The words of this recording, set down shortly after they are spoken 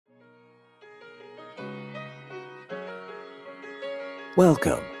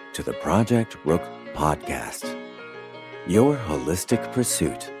Welcome to the Project Rook Podcast, your holistic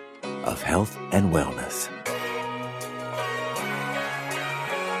pursuit of health and wellness.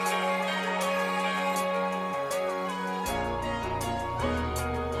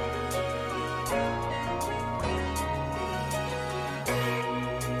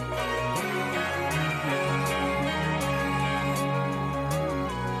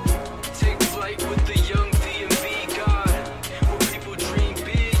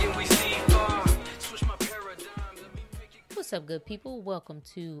 What's up, good people? Welcome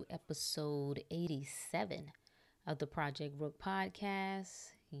to episode 87 of the Project Rook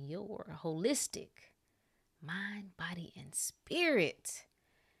Podcast, your holistic mind, body, and spirit.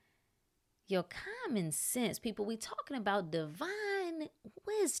 Your common sense, people. We talking about divine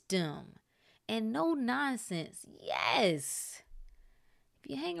wisdom and no nonsense. Yes. If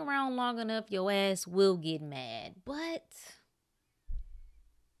you hang around long enough, your ass will get mad, but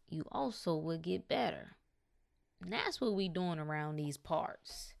you also will get better. And that's what we doing around these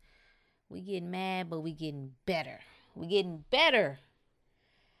parts. We getting mad, but we getting better. We getting better.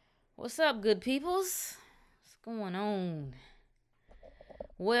 What's up, good peoples? What's going on?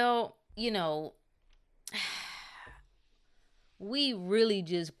 Well, we really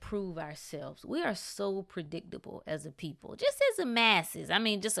just prove ourselves. We are so predictable as a people, just as the masses. I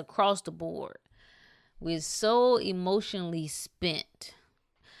mean, just across the board. We're so emotionally spent.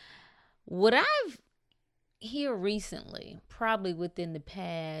 What I've here recently, probably within the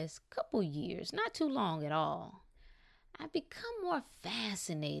past couple years, not too long at all, I've become more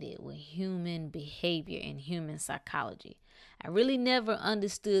fascinated with human behavior and human psychology. I really never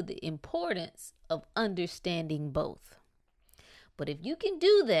understood the importance of understanding both. But if you can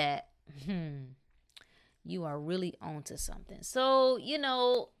do that, you are really onto something. So,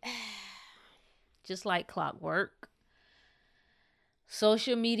 just like clockwork,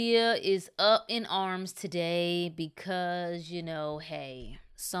 social media is up in arms today because, hey,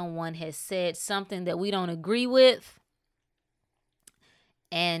 someone has said something that we don't agree with.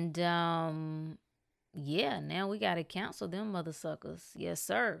 And, now we got to cancel them mother suckers. Yes,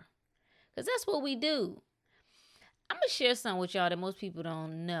 sir. Because that's what we do. I'm going to share something with y'all that most people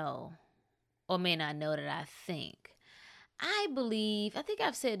don't know or may not know that I think. I think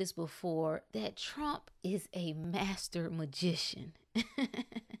I've said this before, that Trump is a master magician.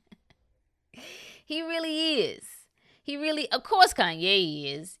 He really is. Of course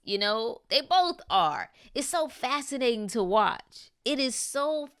Kanye is, they both are. It's so fascinating to watch. It is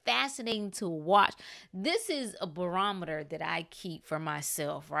so fascinating to watch. This is a barometer that I keep for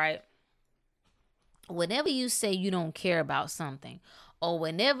myself, right? Whenever you say you don't care about something, or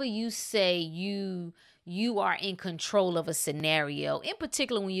whenever you say you are in control of a scenario, in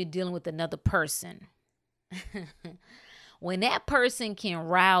particular when you're dealing with another person, when that person can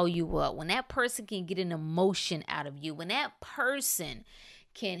rile you up, when that person can get an emotion out of you, when that person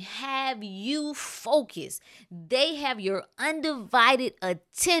can have you focus, they have your undivided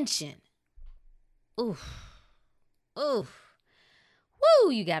attention. Woo,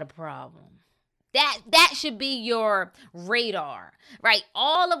 you got a problem. That should be your radar, right?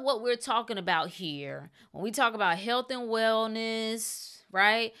 All of what we're talking about here, when we talk about health and wellness,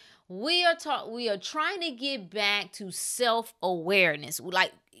 right? We are trying to get back to self-awareness.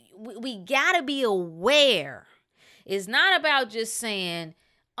 Like, we got to be aware. It's not about just saying,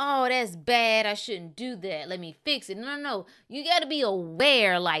 oh, that's bad, I shouldn't do that, let me fix it. No. You got to be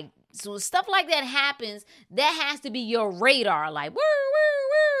aware. Like, so stuff like that happens, that has to be your radar. Like,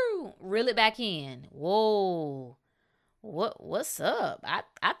 woo, reel it back in. Whoa, what's up?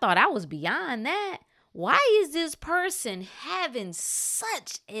 I thought I was beyond that. Why is this person having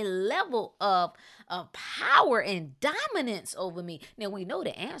such a level of power and dominance over me? Now, we know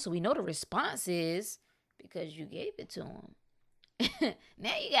the answer. We know the response is because you gave it to him.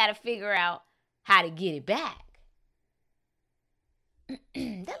 Now you got to figure out how to get it back.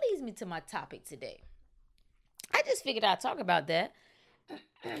 That leads me to my topic today. I just figured I'd talk about that.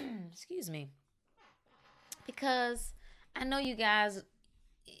 Excuse me. Because I know you guys,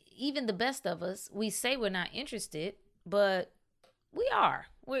 even the best of us, we say we're not interested, but we are.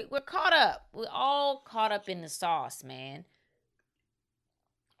 We're caught up. We're all caught up in the sauce, man.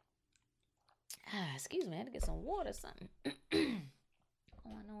 Excuse me, I had to get some water or something.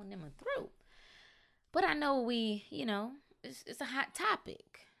 Going on in my throat. But I know it's a hot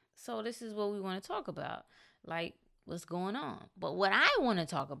topic. So this is what we want to talk about. Like, what's going on. But what I want to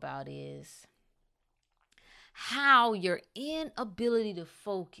talk about is how your inability to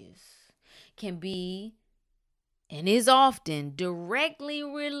focus can be and is often directly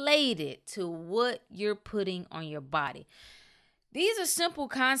related to what you're putting on your body. These are simple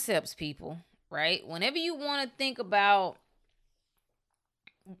concepts, people, right? Whenever you want to think about,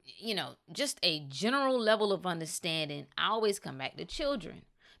 just a general level of understanding, I always come back to children.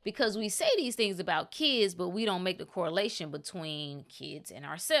 Because we say these things about kids, but we don't make the correlation between kids and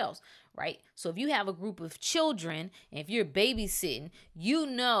ourselves, right? So if you have a group of children, and if you're babysitting, you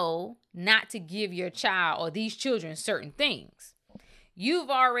know not to give your child or these children certain things.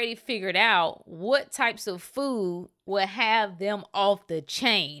 You've already figured out what types of food will have them off the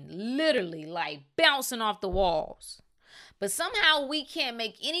chain, literally like bouncing off the walls. But somehow we can't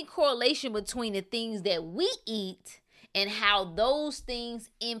make any correlation between the things that we eat and how those things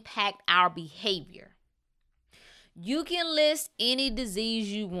impact our behavior. You can list any disease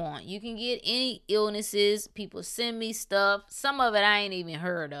you want. You can get any illnesses. People send me stuff. Some of it I ain't even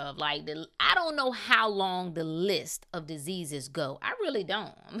heard of. I don't know how long the list of diseases go. I really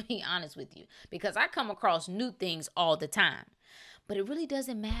don't. I'm being honest with you, because I come across new things all the time. But it really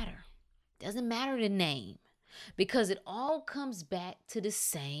doesn't matter. It doesn't matter the name, because it all comes back to the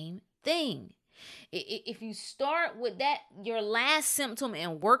same thing. If you start with that, your last symptom,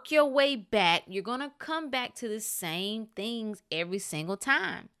 and work your way back, you're going to come back to the same things every single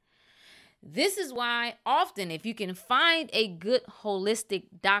time. This is why often, if you can find a good holistic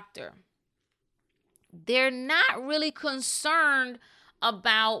doctor, they're not really concerned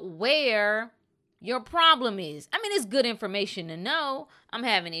about where your problem is. I mean, it's good information to know. I'm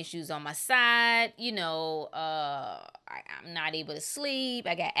having issues on my side. I'm not able to sleep.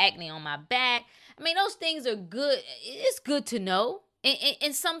 I got acne on my back. I mean, those things are good. It's good to know.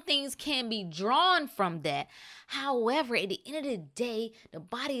 And some things can be drawn from that. However, at the end of the day, the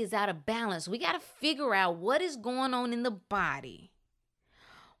body is out of balance. We got to figure out what is going on in the body.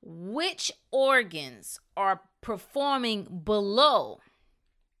 Which organs are performing below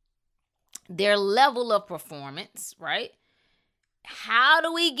their level of performance, right? How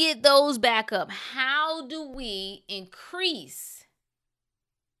do we get those back up? How do we increase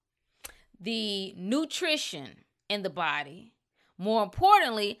the nutrition in the body? More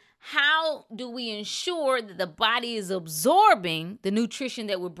importantly, how do we ensure that the body is absorbing the nutrition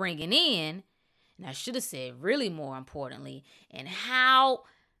that we're bringing in? And I should have said really more importantly, and how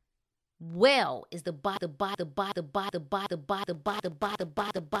well is the body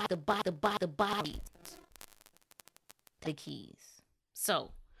the keys.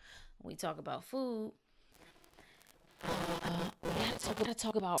 So when we talk about food, we gotta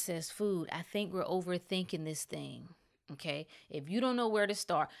talk about processed food. I think we're overthinking this thing. Okay, if you don't know where to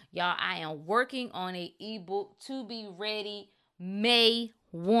start, y'all, I am working on an ebook to be ready May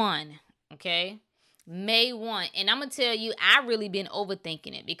 1. Okay, May 1. And I'm going to tell you, I really been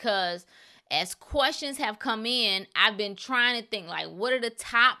overthinking it, because as questions have come in, I've been trying to think, like, what are the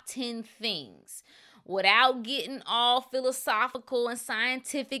top 10 things without getting all philosophical and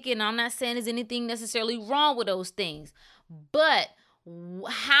scientific. And I'm not saying there's anything necessarily wrong with those things, but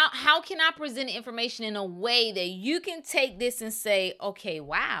how can I present information in a way that you can take this and say, okay,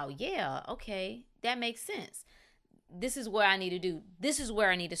 wow, yeah, okay, that makes sense. This is what I need to do. This is where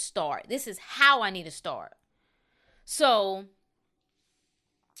I need to start. This is how I need to start. So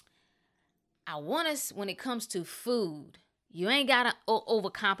I want us, when it comes to food, you ain't got to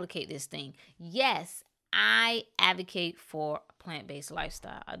overcomplicate this thing. Yes, I advocate for a plant-based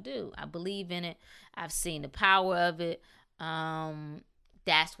lifestyle. I do. I believe in it. I've seen the power of it.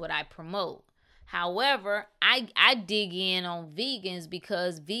 That's what I promote. However, I dig in on vegans,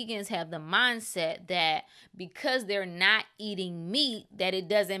 because vegans have the mindset that because they're not eating meat, that it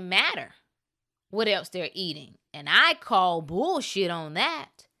doesn't matter what else they're eating. And I call bullshit on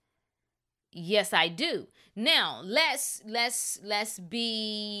that. Yes, I do. Now, let's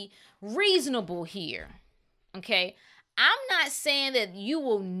be reasonable here. Okay? I'm not saying that you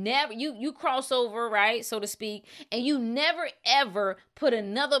will never, you cross over, right, so to speak, and you never ever put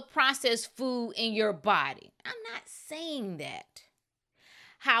another processed food in your body. I'm not saying that.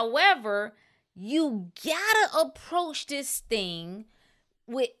 However, you gotta approach this thing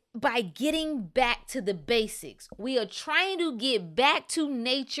by getting back to the basics. We are trying to get back to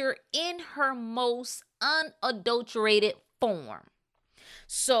nature in her most unadulterated form.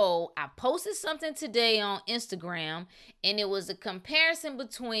 So I posted something today on Instagram, and it was a comparison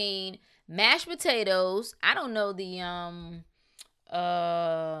between mashed potatoes. I don't know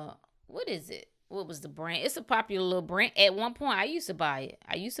what is it? What was the brand? It's a popular little brand. At one point, I used to buy it.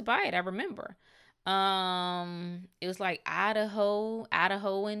 I remember. It was like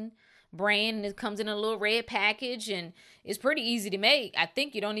Idahoan brand, and it comes in a little red package, and it's pretty easy to make. I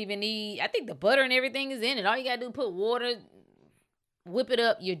think you don't even need, I think the butter and everything is in it. All you gotta do is put water, whip it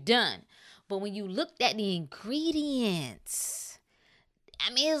up, you're done. But when you looked at the ingredients,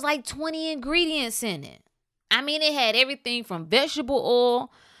 I mean, it's like 20 ingredients in it. I mean, it had everything from vegetable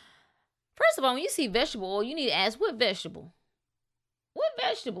oil. First of all, when you see vegetable oil, you need to ask, what vegetable? What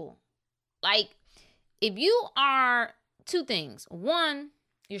vegetable? Like, if you are, two things. One,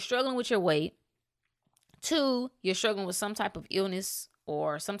 you're struggling with your weight. Two, you're struggling with some type of illness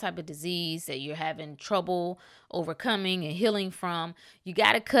or some type of disease that you're having trouble overcoming and healing from. You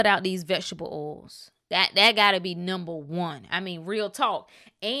got to cut out these vegetable oils. That got to be number one. I mean, real talk.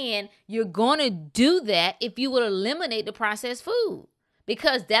 And you're going to do that if you would eliminate the processed food.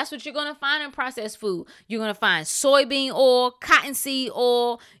 Because that's what you're going to find in processed food. You're going to find soybean oil, cottonseed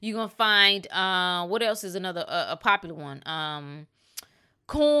oil. You're going to find, what else is another a popular one?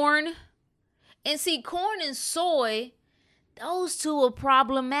 Corn. And see, corn and soy, those two are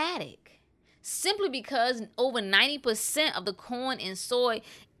problematic. Simply because over 90% of the corn and soy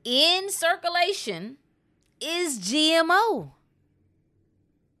in circulation is GMO.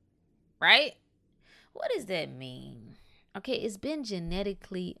 Right? What does that mean? Okay, it's been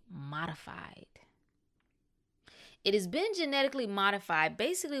genetically modified. It has been genetically modified.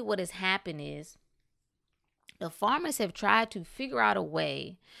 Basically, what has happened is the farmers have tried to figure out a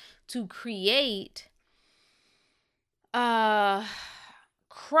way to create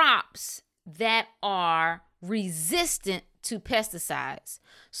crops that are resistant to pesticides.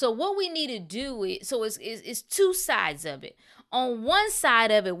 So what we need to do is, so it's two sides of it. On one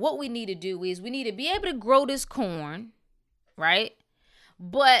side of it, what we need to do is we need to be able to grow this corn, right?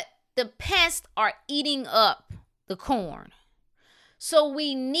 But the pests are eating up the corn. So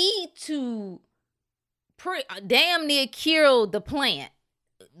we need to damn near kill the plant.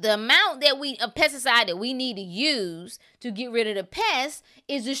 The amount of pesticide that we need to use to get rid of the pests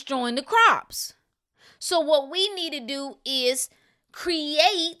is destroying the crops. So what we need to do is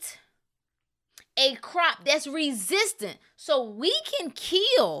create a crop that's resistant so we can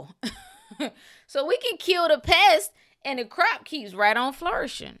kill the pest and the crop keeps right on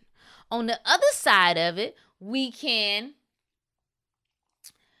flourishing. On the other side of it, we can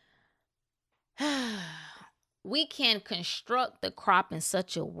construct the crop in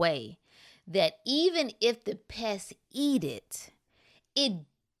such a way that even if the pests eat it, it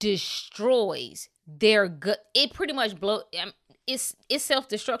destroys their gut. It pretty much it's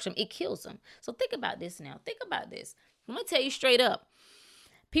self-destruction. It kills them. So think about this now. Think about this. I'm going to tell you straight up.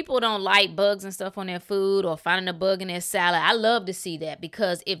 People don't like bugs and stuff on their food or finding a bug in their salad. I love to see that,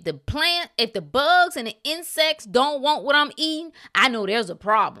 because if the bugs and the insects don't want what I'm eating, I know there's a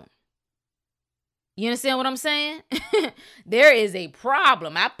problem. You understand what I'm saying? There is a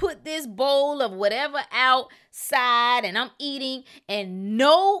problem. I put this bowl of whatever outside and I'm eating and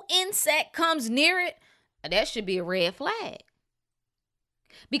no insect comes near it. That should be a red flag.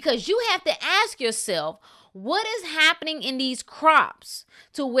 Because you have to ask yourself, what is happening in these crops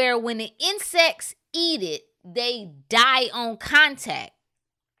to where when the insects eat it, they die on contact?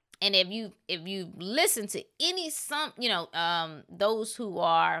 And if you listen to those who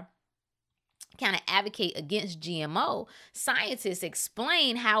are kind of advocate against GMO, scientists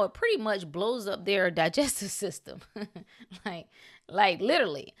explain how it pretty much blows up their digestive system. like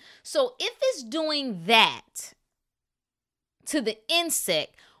literally. So if it's doing that to the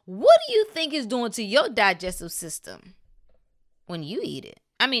insect, what do you think it's doing to your digestive system when you eat it?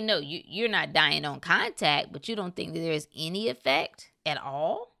 I mean, no, you're not dying on contact, but you don't think that there's any effect at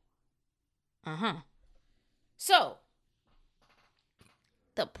all? So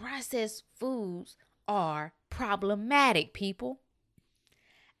the processed foods are problematic, people.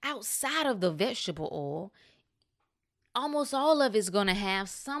 Outside of the vegetable oil, almost all of it's going to have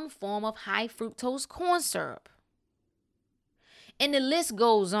some form of high fructose corn syrup. And the list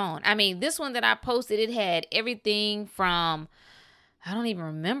goes on. I mean, this one that I posted, it had everything from, I don't even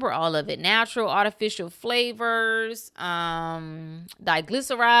remember all of it, natural, artificial flavors, diglycerides.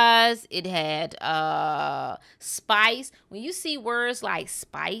 It had spice. When you see words like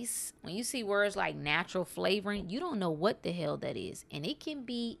spice, when you see words like natural flavoring, you don't know what the hell that is. And it can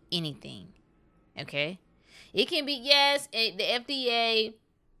be anything, okay? It can be, the FDA,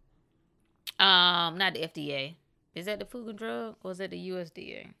 not the FDA. Is that the Food and Drug or is that the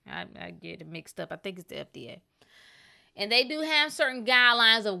USDA? I get it mixed up. I think it's the FDA. And they do have certain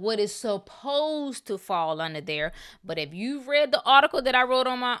guidelines of what is supposed to fall under there. But if you've read the article that I wrote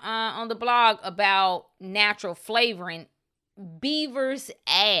on my on the blog about natural flavoring, beaver's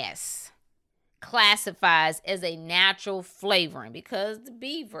ass classifies as a natural flavoring because the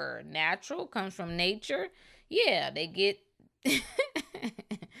beaver, natural, comes from nature. Yeah, they get...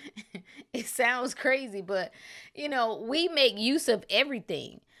 It sounds crazy, but, we make use of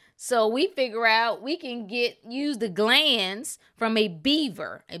everything. So we figure out we can use the glands from a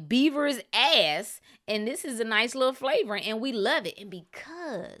beaver's ass, and this is a nice little flavor, and we love it. And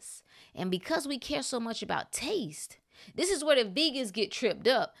because we care so much about taste, this is where the vegans get tripped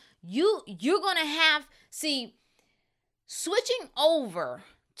up. You're gonna switching over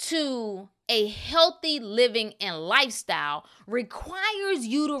to a healthy living and lifestyle requires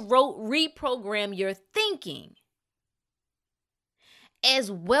you to reprogram your thinking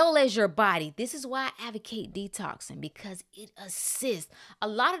as well as your body. This is why I advocate detoxing, because it assists. A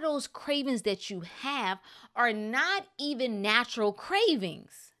lot of those cravings that you have are not even natural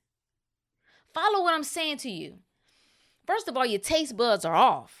cravings. Follow what I'm saying to you. First of all, your taste buds are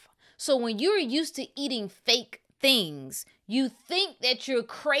off. So when you're used to eating fake things, you think that you're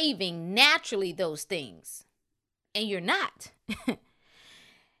craving naturally those things, and you're not.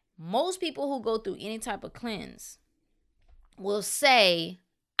 Most people who go through any type of cleanse will say,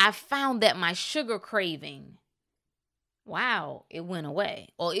 I found that my sugar craving, wow, it went away,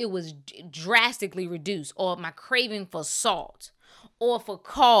 or it was drastically reduced, or my craving for salt or for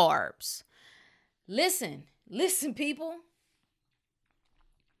carbs. Listen, people.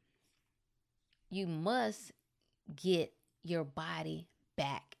 You must get your body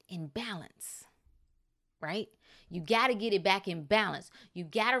back in balance, right? You got to get it back in balance. You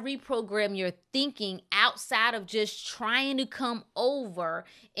got to reprogram your thinking outside of just trying to come over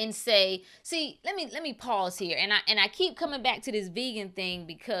and say, see, let me pause here. And I keep coming back to this vegan thing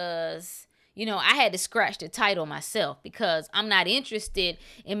because, I had to scratch the title myself, because I'm not interested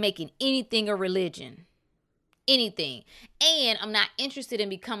in making anything a religion, anything. And I'm not interested in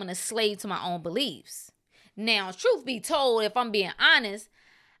becoming a slave to my own beliefs. Now, truth be told, if I'm being honest,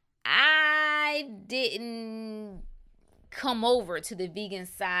 I didn't come over to the vegan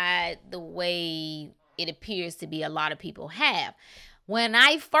side the way it appears to be a lot of people have. When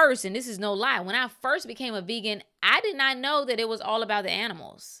I first, and this is no lie, when I first became a vegan, I did not know that it was all about the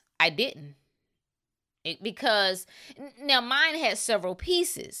animals. I didn't. Because now mine had several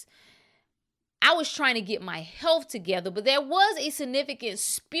pieces. I was trying to get my health together, but there was a significant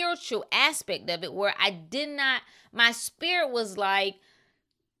spiritual aspect of it where my spirit was like,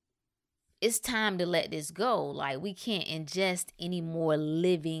 it's time to let this go. Like, we can't ingest any more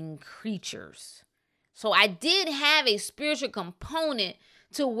living creatures. So I did have a spiritual component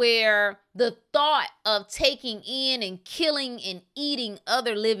to where the thought of taking in and killing and eating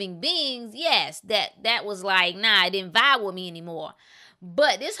other living beings, yes, that was like, nah, it didn't vibe with me anymore.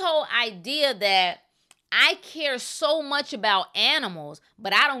 But this whole idea that I care so much about animals,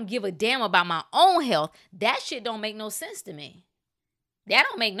 but I don't give a damn about my own health, that shit don't make no sense to me. That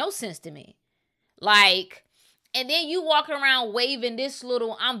don't make no sense to me. Like, and then you walking around waving this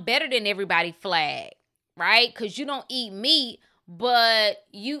little I'm better than everybody flag, right? Because you don't eat meat, but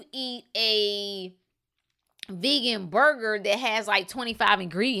you eat a vegan burger that has like 25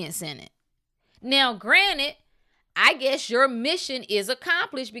 ingredients in it. Now, granted, I guess your mission is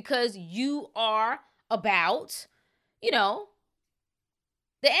accomplished because you are about, the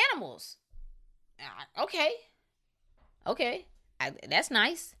animals. Okay. That's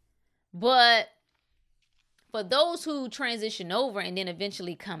nice. But for those who transition over and then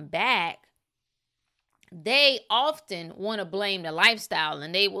eventually come back, they often want to blame the lifestyle,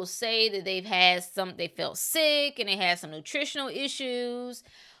 and they will say that they felt sick and they had some nutritional issues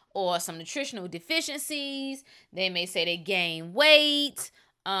or some nutritional deficiencies. They may say they gained weight.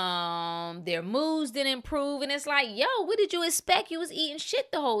 Their moods didn't improve. And it's like, yo, what did you expect? You was eating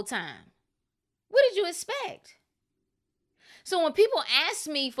shit the whole time. What did you expect? So when people ask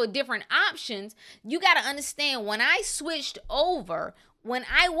me for different options, you got to understand, when I switched over, when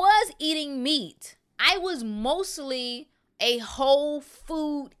I was eating meat, I was mostly a whole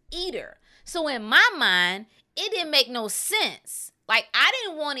food eater. So in my mind, it didn't make no sense. Like, I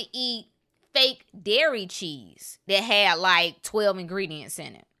didn't want to eat fake dairy cheese that had like 12 ingredients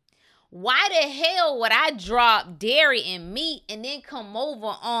in it. Why the hell would I drop dairy and meat and then come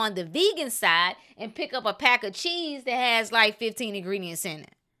over on the vegan side and pick up a pack of cheese that has like 15 ingredients in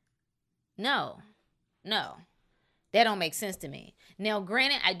it? No. That don't make sense to me. Now,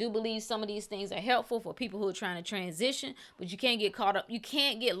 granted, I do believe some of these things are helpful for people who are trying to transition, but you can't get caught up. You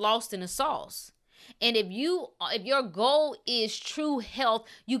can't get lost in the sauce. And if your goal is true health,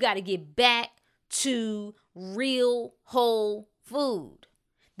 you got to get back to real whole food.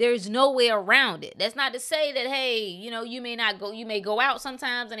 There's no way around it. That's not to say that, hey, you may go out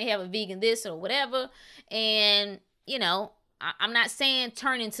sometimes and they have a vegan this or whatever. And, I'm not saying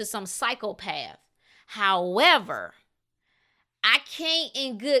turn into some psychopath. However, I can't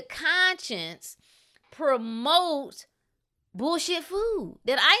in good conscience promote bullshit food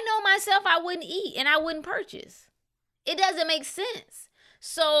that I know myself I wouldn't eat and I wouldn't purchase. It doesn't make sense.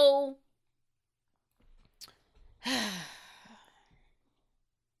 So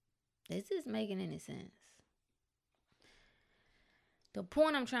is this making any sense? The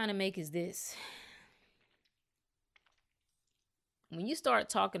point I'm trying to make is this. When you start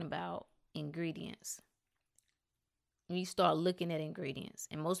talking about ingredients, when you start looking at ingredients,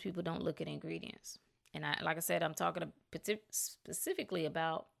 and most people don't look at ingredients. And like I said, I'm talking specifically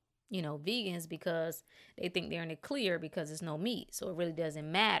about, vegans, because they think they're in the clear because there's no meat. So it really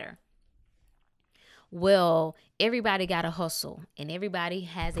doesn't matter. Well, everybody got to hustle and everybody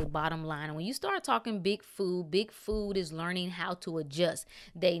has a bottom line. And when you start talking big food is learning how to adjust.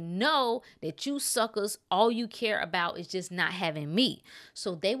 They know that you suckers, all you care about is just not having meat.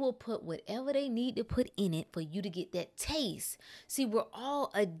 So they will put whatever they need to put in it for you to get that taste. See, we're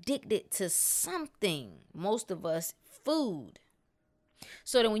all addicted to something. Most of us, food.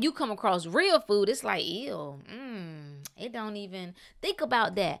 So that when you come across real food, it's like, ew, it don't even, think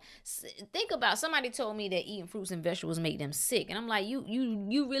about that. Somebody told me that eating fruits and vegetables make them sick. And I'm like,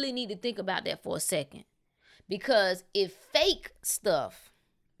 you really need to think about that for a second. Because if fake stuff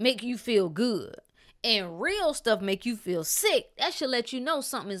make you feel good and real stuff make you feel sick, that should let you know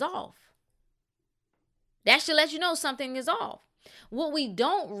something is off. What we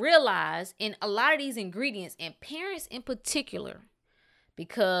don't realize in a lot of these ingredients, and parents in particular,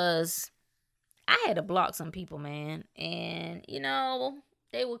 because I had to block some people, man. And,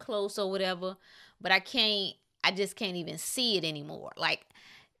 they were close or whatever. But I just can't even see it anymore. Like,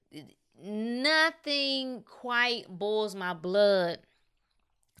 nothing quite boils my blood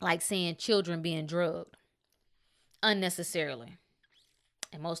like seeing children being drugged unnecessarily.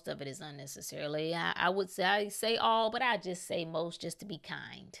 And most of it is unnecessarily. I would say all, but I just say most just to be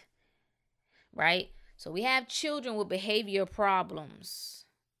kind. Right? So we have children with behavior problems.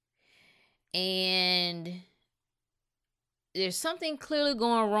 And there's something clearly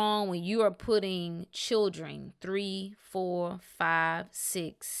going wrong when you are putting children 3, 4, 5,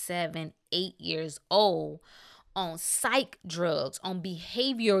 6, 7, 8 years old on psych drugs, on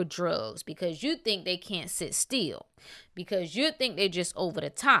behavior drugs, because you think they can't sit still, because you think they're just over the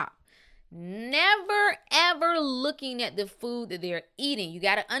top. Never, ever looking at the food that they're eating. You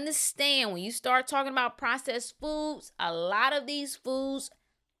got to understand, when you start talking about processed foods, a lot of these foods,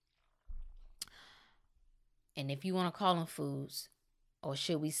 and if you want to call them foods, or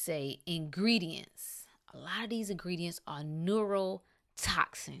should we say ingredients, a lot of these ingredients are neurotoxins.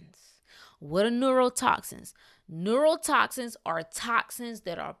 What are neurotoxins? Neurotoxins are toxins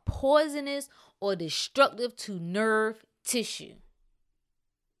that are poisonous or destructive to nerve tissue.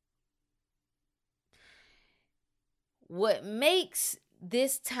 What makes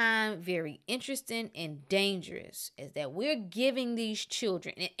this time very interesting and dangerous is that we're giving these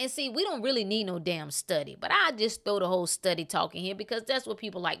children, and see, we don't really need no damn study, but I just throw the whole study talk in here because that's what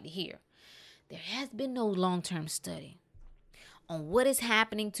people like to hear. There has been no long-term study on what is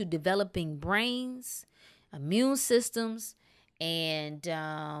happening to developing brains, immune systems, and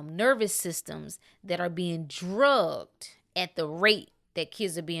nervous systems that are being drugged at the rate that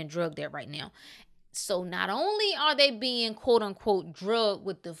kids are being drugged at right now. So not only are they being, quote unquote, drugged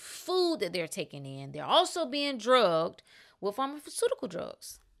with the food that they're taking in, they're also being drugged with pharmaceutical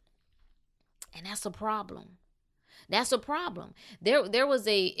drugs. And that's a problem. That's a problem. There was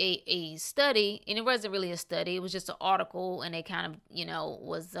a study, and it wasn't really a study. It was just an article, and they kind of,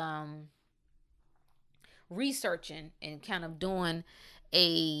 was researching and kind of doing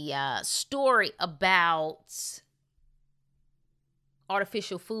a story about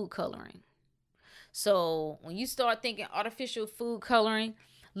artificial food coloring. So when you start thinking artificial food coloring,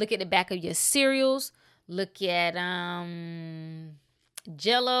 look at the back of your cereals. Look at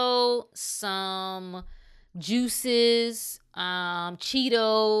Jell-O, some juices,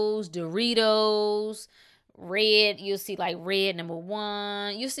 Cheetos, Doritos, red. You'll see like red number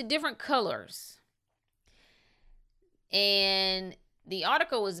 1. You'll see different colors. And the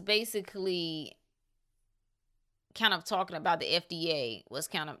article was basically kind of talking about the FDA was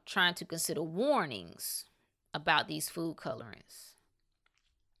kind of trying to consider warnings about these food colorings,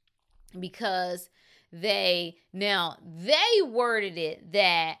 because they worded it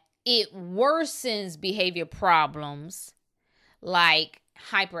that it worsens behavior problems like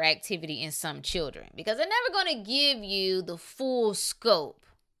hyperactivity in some children, because they're never going to give you the full scope.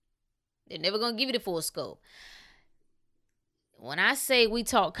 When I say we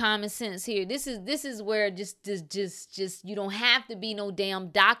talk common sense here, this is where just you don't have to be no damn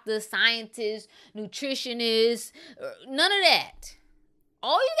doctor, scientist, nutritionist, none of that.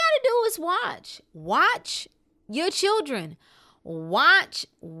 All you got to do is watch your children. Watch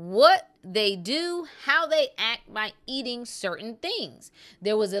what they do, how they act by eating certain things.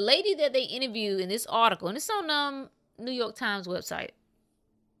 There was a lady that they interviewed in this article, and it's on New York Times website.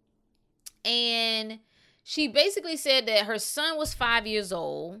 And she basically said that her son was 5 years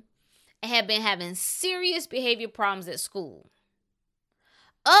old and had been having serious behavior problems at school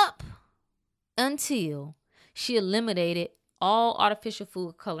up until she eliminated all artificial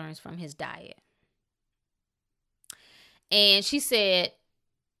food colorings from his diet. And she said,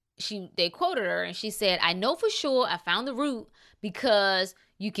 they quoted her and she said, "I know for sure I found the root because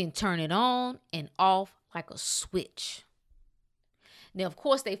you can turn it on and off like a switch." Now, of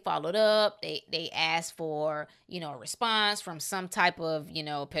course, they followed up. They asked for, a response from some type of,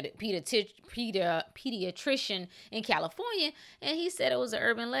 pediatrician in California. And he said it was an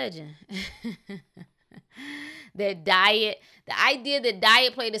urban legend. The idea that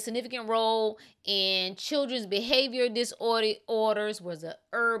diet played a significant role in children's behavior disorders was an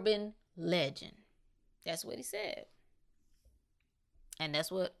urban legend. That's what he said. And that's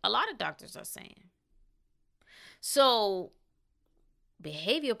what a lot of doctors are saying. So,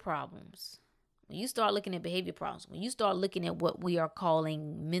 behavior problems, when you start looking at behavior problems, when you start looking at what we are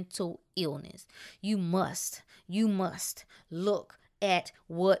calling mental illness, you must look at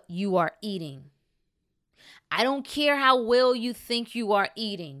what you are eating. I don't care how well you think you are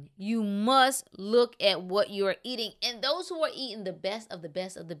eating. You must look at what you are eating. And those who are eating the best of the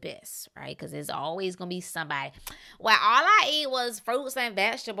best of the best, right? Because there's always going to be somebody, well, all I eat was fruits and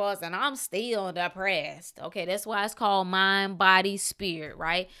vegetables and I'm still depressed. Okay, that's why it's called mind, body, spirit,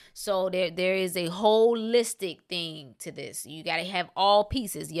 right? So there is a holistic thing to this. You got to have all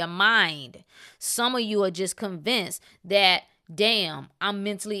pieces. Your mind. Some of you are just convinced that, damn, I'm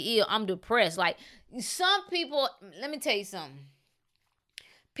mentally ill. I'm depressed. Like, some people, let me tell you something.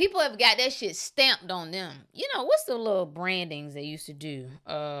 People have got that shit stamped on them. What's the little brandings they used to do?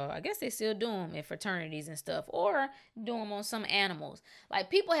 I guess they still do them in fraternities and stuff, or do them on some animals. Like,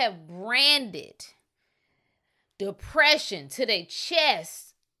 people have branded depression to their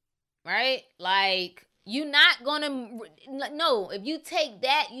chest, right? Like, you're not gonna, no, if you take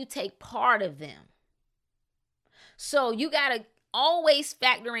that, you take part of them. So you gotta always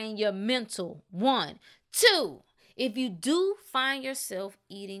factor in your mental. 1. 2, if you do find yourself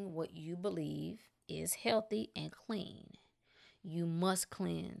eating what you believe is healthy and clean, you must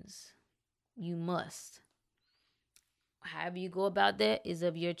cleanse. You must. However you go about that is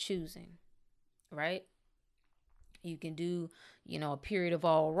of your choosing, right? You can do, a period of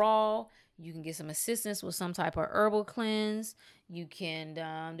all raw. You can get some assistance with some type of herbal cleanse. You can,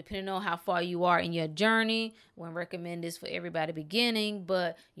 depending on how far you are in your journey, wouldn't recommend this for everybody beginning,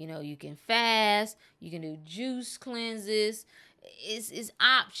 but, you can fast. You can do juice cleanses. It's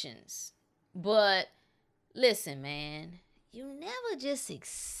options. But listen, man, you never just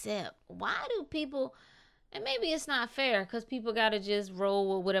accept. Why do people, and maybe it's not fair because people got to just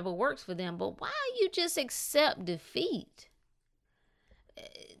roll with whatever works for them, but why you just accept defeat?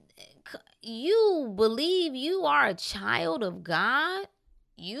 You believe you are a child of God.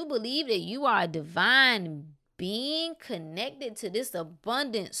 You believe that you are a divine being connected to this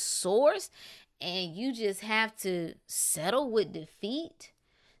abundant source, and you just have to settle with defeat,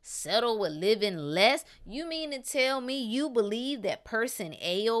 settle with living less. You mean to tell me you believe that person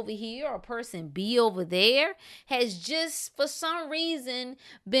A over here or person B over there has just for some reason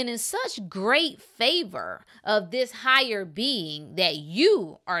been in such great favor of this higher being that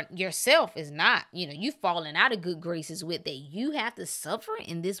you are yourself is not, you've fallen out of good graces with, that you have to suffer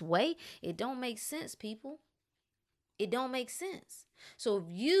in this way? It don't make sense, people. It don't make sense. So if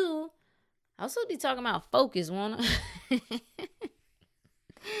you, I'll also be talking about focus, wanna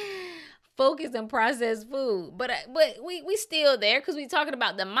focus and processed food, but we still there because we talking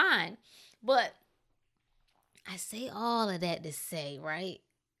about the mind. But I say all of that to say, right,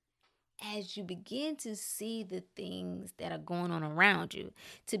 as you begin to see the things that are going on around you,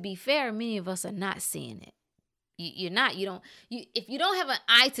 to be fair, many of us are not seeing it. If you don't have an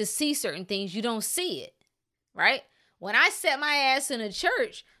eye to see certain things, you don't see it, right? When I sat my ass in a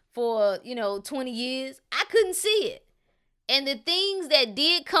church for 20 years, I couldn't see it. And the things that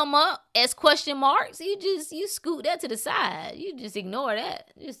did come up as question marks, you scoot that to the side. You just ignore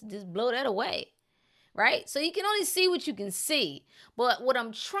that. Just blow that away, right? So you can only see what you can see. But what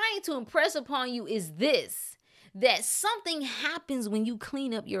I'm trying to impress upon you is this, that something happens when you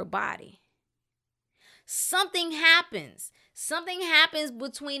clean up your body. Something happens. Something happens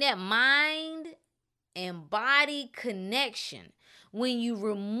between that mind and body connection when you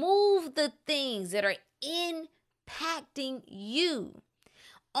remove the things that are impacting you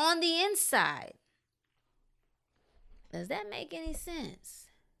on the inside. Does that make any sense?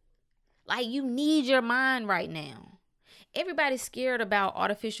 Like, you need your mind right now. Everybody's scared about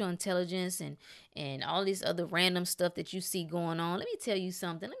artificial intelligence and all this other random stuff that you see going on. Let me tell you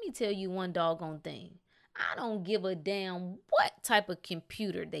something. Let me tell you one doggone thing. I don't give a damn what type of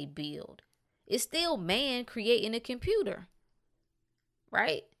computer they build. It's still man creating a computer,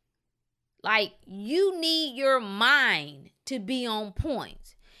 right? Like, you need your mind to be on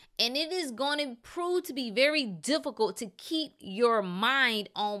point. And it is going to prove to be very difficult to keep your mind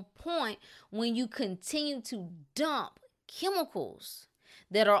on point when you continue to dump chemicals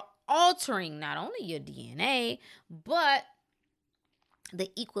that are altering not only your DNA, but the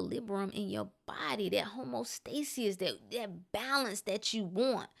equilibrium in your body, that homeostasis, that balance that you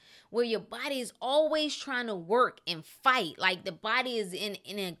want, where your body is always trying to work and fight. Like, the body is in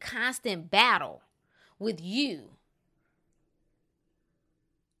a constant battle with you.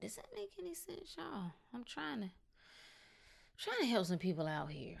 Does that make any sense, y'all? I'm trying to help some people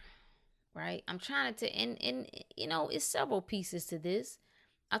out here, right? I'm trying to, and you know, it's several pieces to this.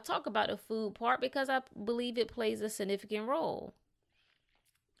 I talk about the food part because I believe it plays a significant role,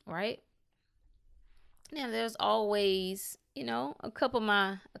 right? Now, there's always, you know, a couple of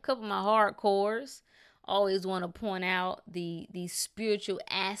my hardcores always want to point out the spiritual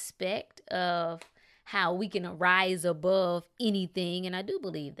aspect of how we can rise above anything. And I do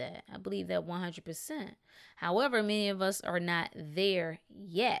believe that. I believe that 100%. However, many of us are not there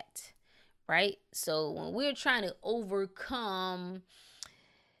yet, right? So when we're trying to overcome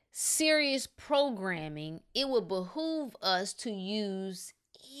serious programming, it would behoove us to use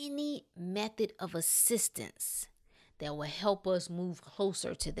any method of assistance that will help us move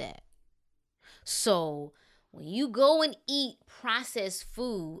closer to that. So when you go and eat processed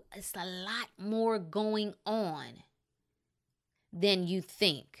food, it's a lot more going on than you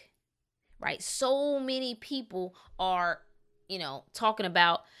think, right? So many people are, you know, talking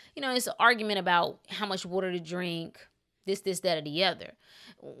about, you know, it's an argument about how much water to drink, this, that, or the other.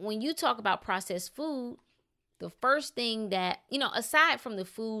 When you talk about processed food, the first thing that, you know, aside from the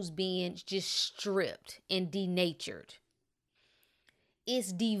foods being just stripped and denatured,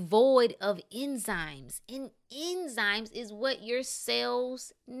 it's devoid of enzymes. And enzymes is what your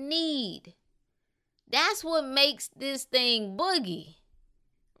cells need. That's what makes this thing boogie,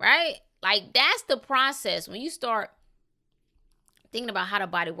 right? Like, that's the process. When you start thinking about how the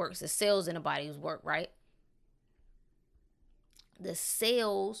body works, the cells in the body work, right? The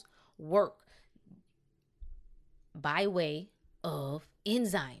cells work by way of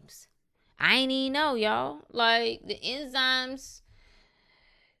enzymes. I ain't even know, y'all. Like, the enzymes,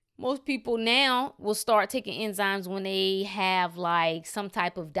 most people now will start taking enzymes when they have like some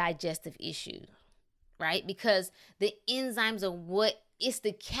type of digestive issue, right? Because the enzymes are it's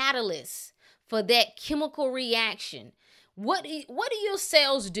the catalyst for that chemical reaction. What do your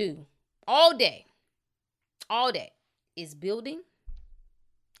cells do all day? All day. It's building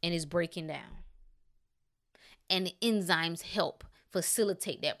and it's breaking down. And the enzymes help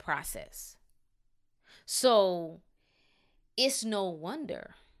facilitate that process. So it's no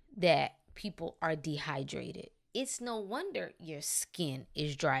wonder that people are dehydrated. It's no wonder your skin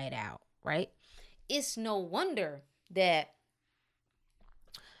is dried out, right? It's no wonder that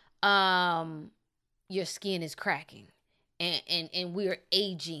your skin is cracking and we're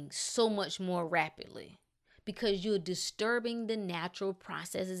aging so much more rapidly because you're disturbing the natural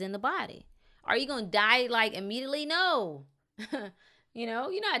processes in the body. Are you going to die like immediately? No. You know,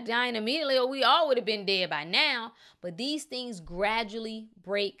 you're not dying immediately, or we all would have been dead by now. But these things gradually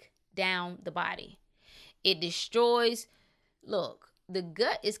break down the body. It destroys. Look, the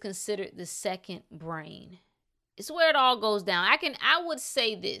gut is considered the second brain. It's where it all goes down. I would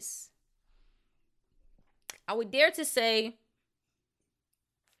say this. I would dare to say,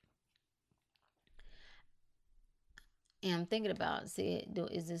 and I'm thinking about,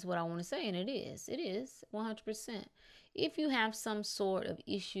 is this what I want to say? And it is 100%. If you have some sort of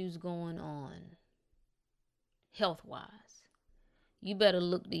issues going on, health-wise, you better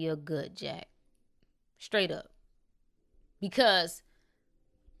look to your gut, Jack. Straight up. Because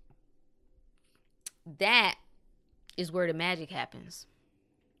that is where the magic happens.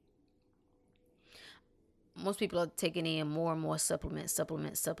 Most people are taking in more and more supplements.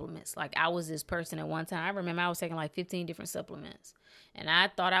 Like, I was this person at one time. I remember I was taking like 15 different supplements. And I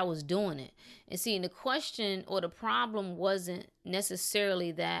thought I was doing it. And see, the question or the problem wasn't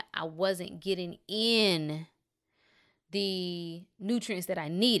necessarily that I wasn't getting in the nutrients that I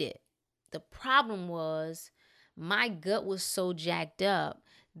needed. The problem was my gut was so jacked up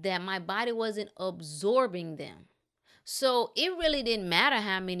that my body wasn't absorbing them. So it really didn't matter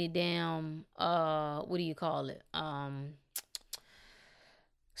how many damn what do you call it?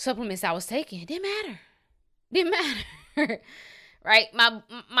 Supplements I was taking. It didn't matter. Didn't matter. Right?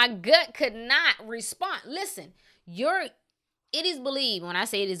 My gut could not respond. Listen, it is believed. When I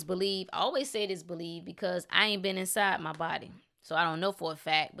say it is believed, I always say it is believed because I ain't been inside my body. So I don't know for a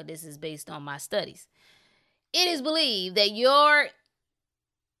fact, but this is based on my studies. It is believed that your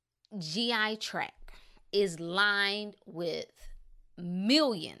GI tract is lined with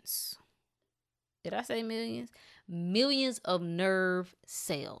millions. Did I say millions? Millions of nerve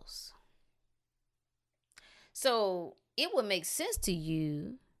cells. So it would make sense to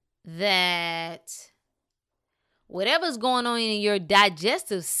you that whatever's going on in your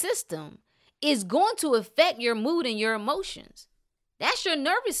digestive system is going to affect your mood and your emotions. That's your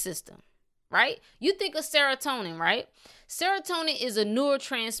nervous system, right? You think of serotonin, right? Serotonin is a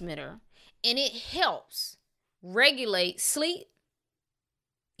neurotransmitter, and it helps regulate sleep,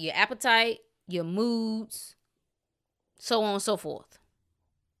 your appetite, your moods, so on and so forth.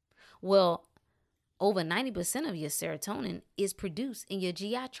 Well, over 90% of your serotonin is produced in your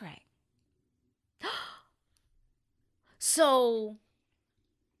GI tract. So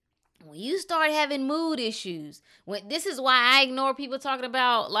when you start having mood issues, this is why I ignore people talking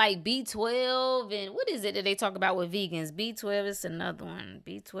about like B12 and what is it that they talk about with vegans? B12 is another one.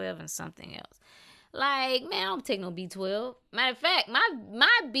 B12 and something else. Like, man, I don't take no B12. Matter of fact,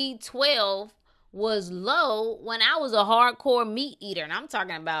 my B12 was low when I was a hardcore meat eater. And I'm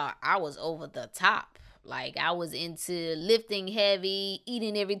talking about I was over the top. Like, I was into lifting heavy,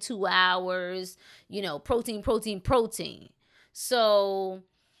 eating every 2 hours, protein. So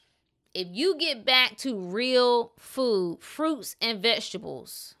if you get back to real food, fruits and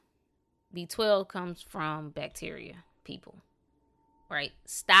vegetables, B12 comes from bacteria, people, right?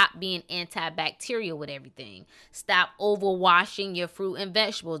 Stop being antibacterial with everything. Stop overwashing your fruit and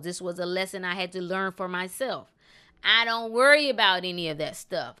vegetables. This was a lesson I had to learn for myself. I don't worry about any of that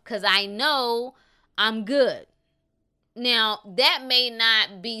stuff because I know I'm good. Now, that may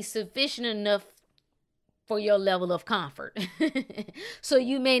not be sufficient enough for your level of comfort. So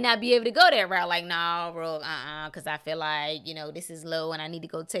you may not be able to go that route. Like, no, bro, because I feel like, this is low and I need to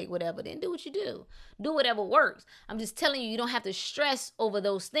go take whatever. Then do what you do. Do whatever works. I'm just telling you don't have to stress over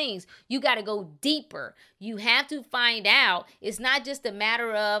those things. You got to go deeper. You have to find out it's not just a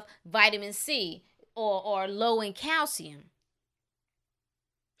matter of vitamin C or low in calcium.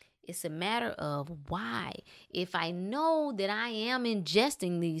 It's a matter of why. If I know that I am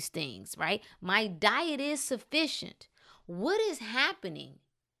ingesting these things, right? My diet is sufficient. What is happening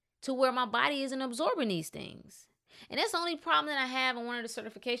to where my body isn't absorbing these things? And that's the only problem that I have in one of the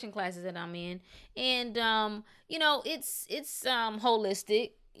certification classes that I'm in. And, it's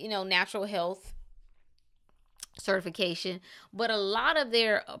holistic, natural health certification. But a lot of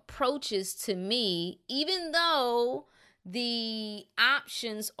their approaches to me, even though the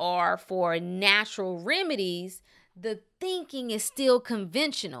options are for natural remedies, the thinking is still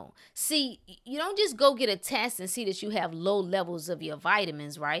conventional. See, you don't just go get a test and see that you have low levels of your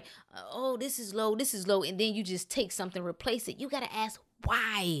vitamins, right? This is low, and then you just take something, replace it. You got to ask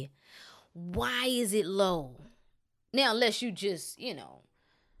why. Why is it low? Now, unless you just, eating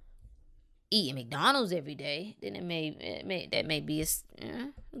McDonald's every day, then that may be a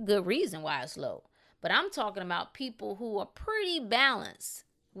good reason why it's low. But I'm talking about people who are pretty balanced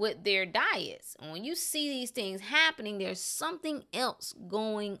with their diets. And when you see these things happening, there's something else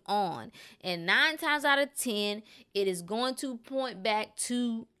going on. And 9 times out of 10, it is going to point back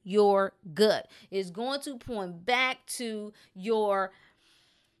to your gut. It's going to point back to your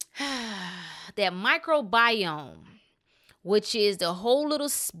that microbiome, which is the whole little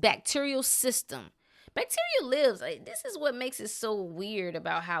bacterial system. Bacteria lives. This is what makes it so weird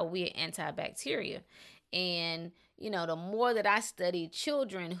about how we're antibacteria. And, the more that I study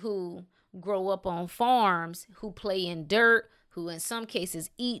children who grow up on farms, who play in dirt, who in some cases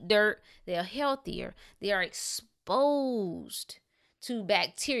eat dirt, they're healthier. They are exposed to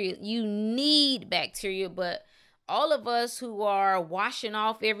bacteria. You need bacteria, but all of us who are washing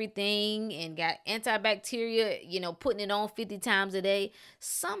off everything and got antibacteria, putting it on 50 times a day,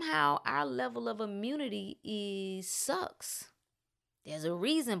 somehow our level of immunity sucks. There's a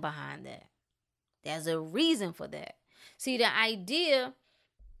reason behind that. There's a reason for that. See, the idea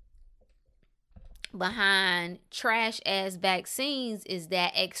behind trash ass vaccines is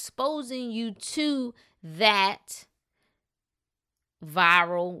that exposing you to that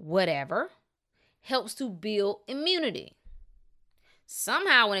viral whatever helps to build immunity.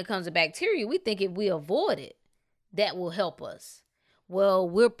 Somehow when it comes to bacteria, we think if we avoid it, that will help us. Well,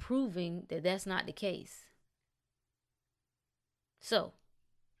 we're proving that that's not the case. So,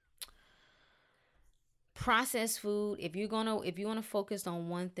 processed food, if you want to focus on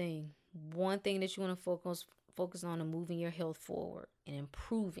one thing that you want to focus on and moving your health forward and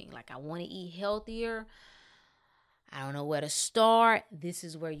improving, like I want to eat healthier, I don't know where to start. This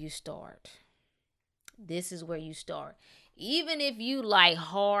is where you start. Even if you like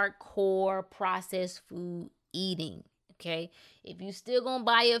hardcore processed food eating, okay? If you still gonna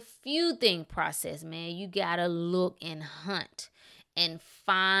buy a few things processed, man, you gotta look and hunt and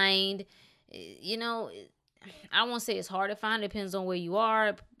find, I won't say it's hard to find. Depends on where you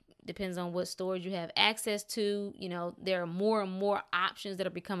are. Depends on what stores you have access to. There are more and more options that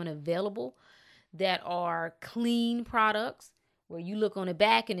are becoming available that are clean products where you look on the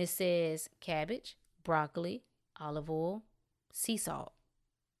back and it says cabbage, broccoli, olive oil, sea salt.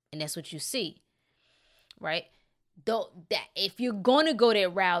 And that's what you see, right? Though that if you're going to go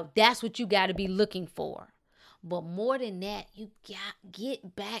that route, that's what you got to be looking for. But more than that, you got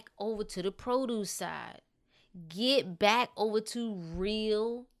get back over to the produce side. Get back over to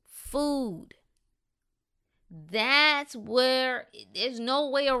real food. That's where there's no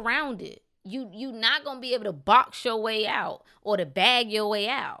way around it. You're not going to be able to box your way out or to bag your way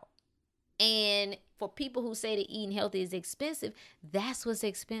out. And for people who say that eating healthy is expensive, that's what's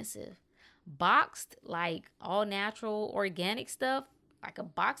expensive. Boxed, like all natural organic stuff, like a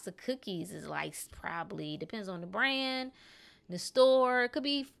box of cookies is like probably, depends on the brand, the store, it could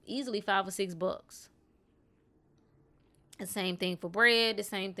be easily $5 or $6. The same thing for bread, the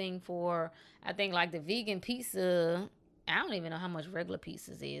same thing for, I think like the vegan pizza. I don't even know how much regular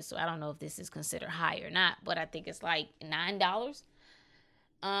pizzas is, so I don't know if this is considered high or not, but I think it's like $9.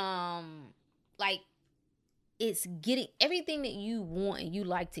 Like it's getting everything that you want and you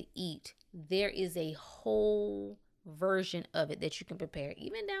like to eat. There is a whole version of it that you can prepare,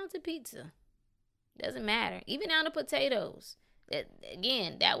 even down to pizza. Doesn't matter. Even down to potatoes.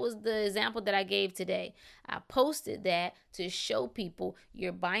 That was the example that I gave today. I posted that to show people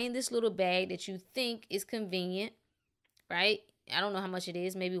you're buying this little bag that you think is convenient, right? I don't know how much it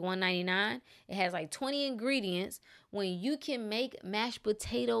is, maybe $1.99. It has like 20 ingredients when you can make mashed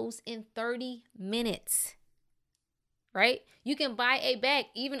potatoes in 30 minutes, right? You can buy a bag,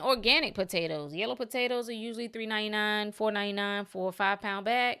 even organic potatoes. Yellow potatoes are usually $3.99, $4.99 for a 5-pound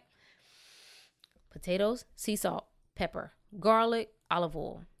bag. Potatoes, sea salt, pepper, garlic, olive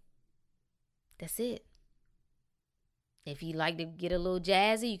oil. That's it. If you like to get a little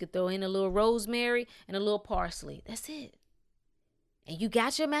jazzy, you could throw in a little rosemary and a little parsley. That's it. And you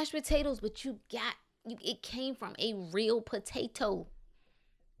got your mashed potatoes, but it came from a real potato.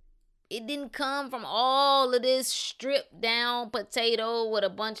 It didn't come from all of this stripped down potato with a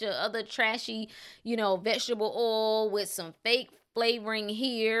bunch of other trashy, vegetable oil with some fake flavoring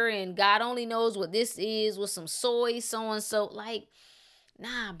here. And God only knows what this is with some soy, so-and-so. Like,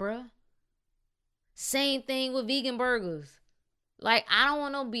 nah, bruh. Same thing with vegan burgers. Like, I don't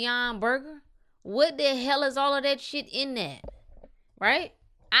want no Beyond Burger. What the hell is all of that shit in that? Right?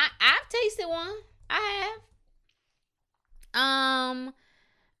 I've tasted one. I have.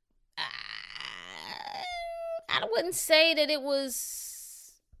 I wouldn't say that it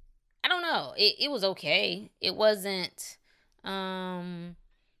was, I don't know. It was okay. It wasn't, and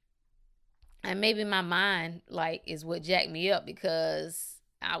maybe my mind like is what jacked me up because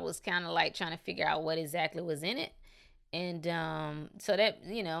I was kind of like trying to figure out what exactly was in it. And so that,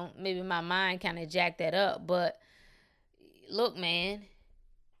 maybe my mind kind of jacked that up. But look, man,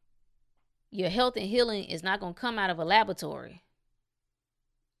 your health and healing is not going to come out of a laboratory.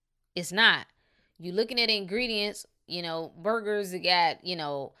 It's not. You looking at ingredients, burgers that got,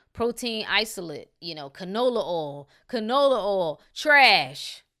 protein isolate, canola oil,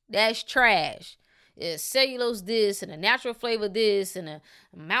 trash. That's trash. It's cellulose this and a natural flavor this and a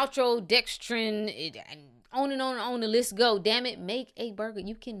maltodextrin, and on the list go. Damn it, make a burger.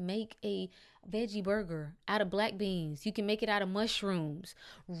 You can make a veggie burger out of black beans. You can make it out of mushrooms.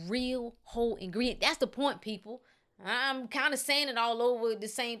 Real whole ingredient. That's the point, people. I'm kind of saying it all over, the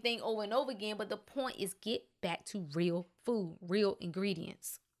same thing over and over again, but the point is get back to real food, real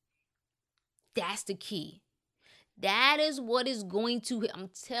ingredients. That's the key. That is what is going to, I'm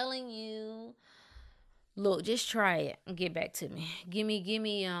telling you, look, just try it and get back to me. Give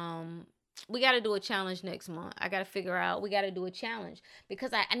me, we got to do a challenge next month. I got to figure out, we got to do a challenge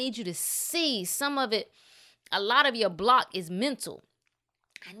because I need you to see some of it. A lot of your block is mental.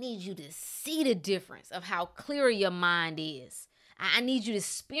 I need you to see the difference of how clear your mind is. I need you to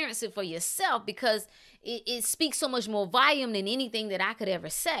experience it for yourself because it speaks so much more volume than anything that I could ever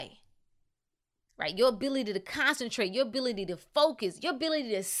say. Right? Your ability to concentrate, your ability to focus, your ability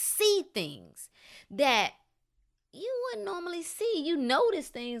to see things that you wouldn't normally see. You notice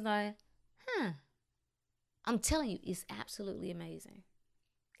things like, I'm telling you, it's absolutely amazing.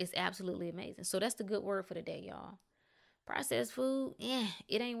 It's absolutely amazing. So that's the good word for the day, y'all. Processed food,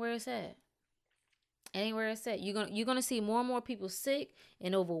 it ain't where it's at. It ain't where it's at. You're gonna see more and more people sick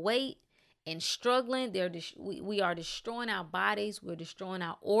and overweight and struggling. We are destroying our bodies. We're destroying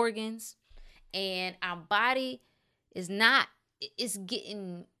our organs, and our body is not. It's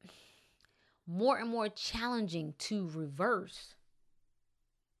getting more and more challenging to reverse.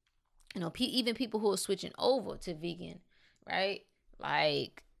 You know, even people who are switching over to vegan, right?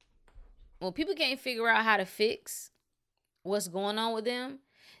 Like, when people can't figure out how to fix what's going on with them,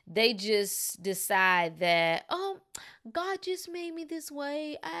 they just decide that, oh, God just made me this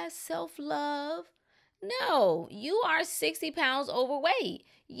way. I self-love. No, you are 60 pounds overweight.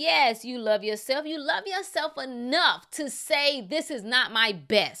 Yes, you love yourself. You love yourself enough to say, this is not my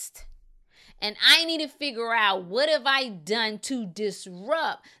best. And I need to figure out, what have I done to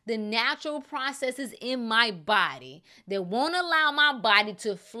disrupt the natural processes in my body that won't allow my body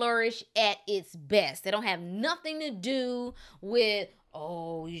to flourish at its best. They don't have nothing to do with,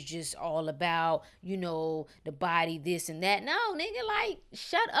 oh, it's just all about, the body, this and that. No, nigga, like,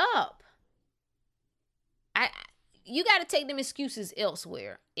 shut up. You got to take them excuses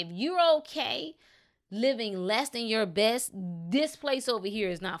elsewhere. If you're okay living less than your best, this place over here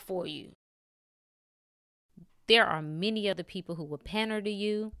is not for you. There are many other people who will pander to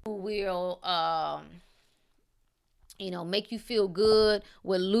you, who will, make you feel good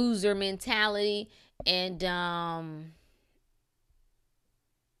with loser mentality. And, that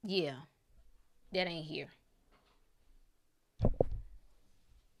ain't here.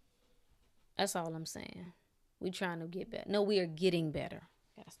 That's all I'm saying. We trying to get better. No, we are getting better.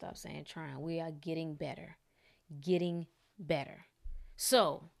 Gotta stop saying trying. We are getting better. Getting better.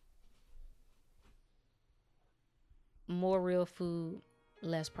 So, more real food,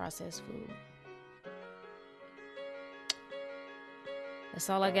 less processed food. That's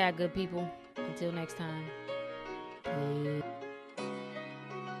all I got, good people. Until next time.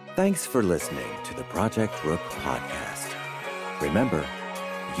 Thanks for listening to the Project Rook podcast. Remember,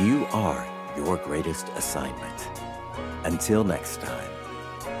 you are your greatest assignment. Until next time.